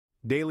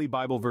Daily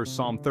Bible verse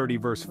Psalm 30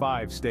 verse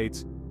 5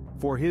 states,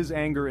 "For his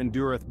anger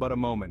endureth but a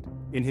moment,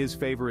 in his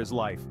favor is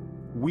life.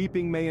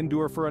 Weeping may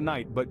endure for a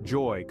night, but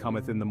joy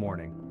cometh in the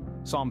morning."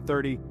 Psalm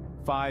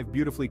 30:5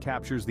 beautifully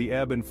captures the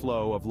ebb and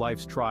flow of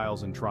life's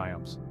trials and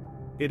triumphs.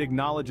 It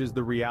acknowledges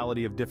the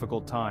reality of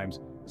difficult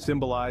times,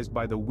 symbolized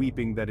by the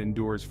weeping that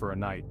endures for a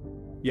night.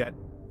 Yet,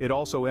 it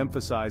also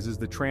emphasizes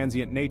the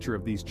transient nature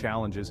of these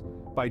challenges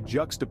by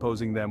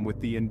juxtaposing them with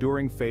the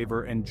enduring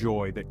favor and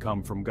joy that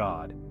come from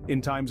God.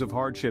 In times of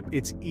hardship,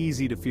 it's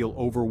easy to feel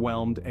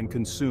overwhelmed and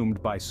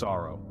consumed by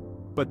sorrow.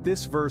 But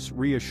this verse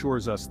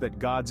reassures us that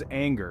God's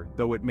anger,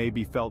 though it may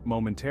be felt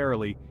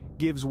momentarily,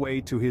 gives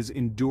way to his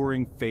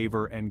enduring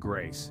favor and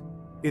grace.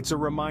 It's a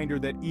reminder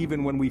that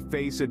even when we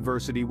face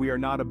adversity, we are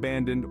not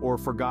abandoned or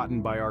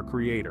forgotten by our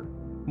Creator.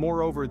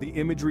 Moreover, the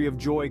imagery of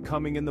joy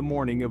coming in the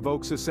morning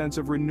evokes a sense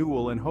of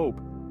renewal and hope.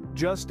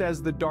 Just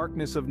as the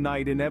darkness of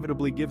night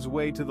inevitably gives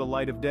way to the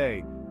light of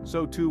day,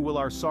 so too will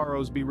our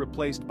sorrows be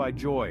replaced by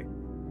joy.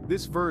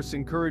 This verse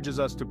encourages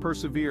us to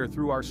persevere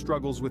through our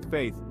struggles with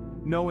faith,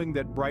 knowing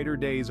that brighter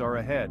days are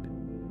ahead.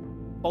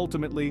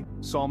 Ultimately,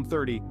 Psalm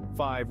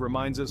 30:5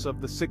 reminds us of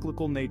the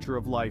cyclical nature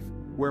of life,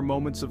 where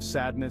moments of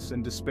sadness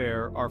and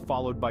despair are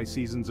followed by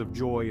seasons of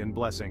joy and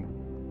blessing.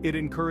 It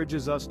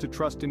encourages us to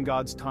trust in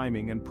God's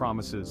timing and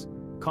promises,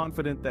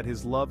 confident that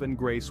his love and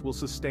grace will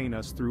sustain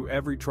us through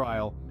every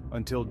trial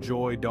until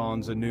joy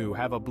dawns anew.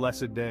 Have a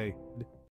blessed day.